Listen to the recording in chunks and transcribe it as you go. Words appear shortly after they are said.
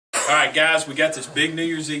right, guys, we got this big New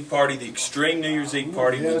Year's Eve party, the Extreme New Year's Eve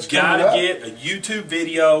party. Yeah, We've got to get a YouTube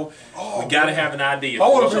video. We got to have an idea. I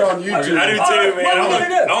want to be on YouTube. I do too,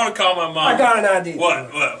 man. I want to call my mom. I got an idea. What?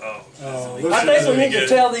 I think we need to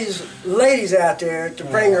tell these ladies out there to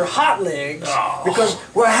bring their hot legs because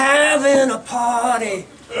we're having a party.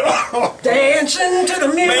 Dancing to the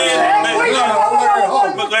music.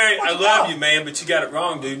 But Larry, I love you, man, but you got it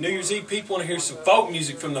wrong, dude. New Year's Eve, people want to hear some folk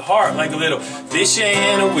music from the heart, like a little fish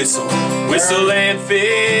and a whistle, whistle and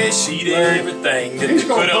fish, eat everything that they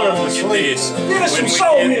put on your dish. Give us some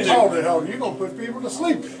soul music. Hold it, hold it. You're going to put people to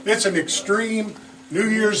sleep. It's an extreme New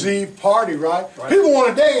Year's Eve party, right? People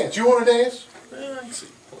want to dance. You want to dance?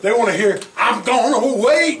 They want to hear, I'm going to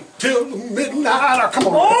wait till midnight. Or come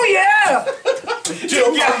on. Oh, yeah.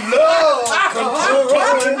 Till my love comes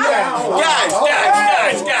rolling down. Guys,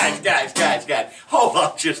 hold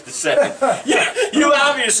on just a second. You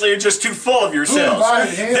obviously are just too full of yourselves.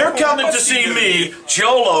 They're coming to see me,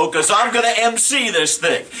 Jolo, because I'm going to MC this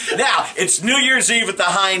thing. Now, it's New Year's Eve at the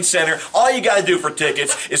Heinz Center. All you got to do for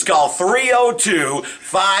tickets is call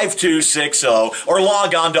 302-5260 or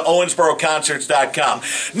log on to owensboroconcerts.com.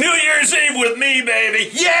 New Year's Eve with me, baby.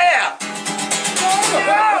 Yeah!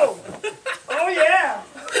 Oh, yeah.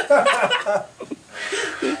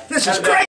 This is great.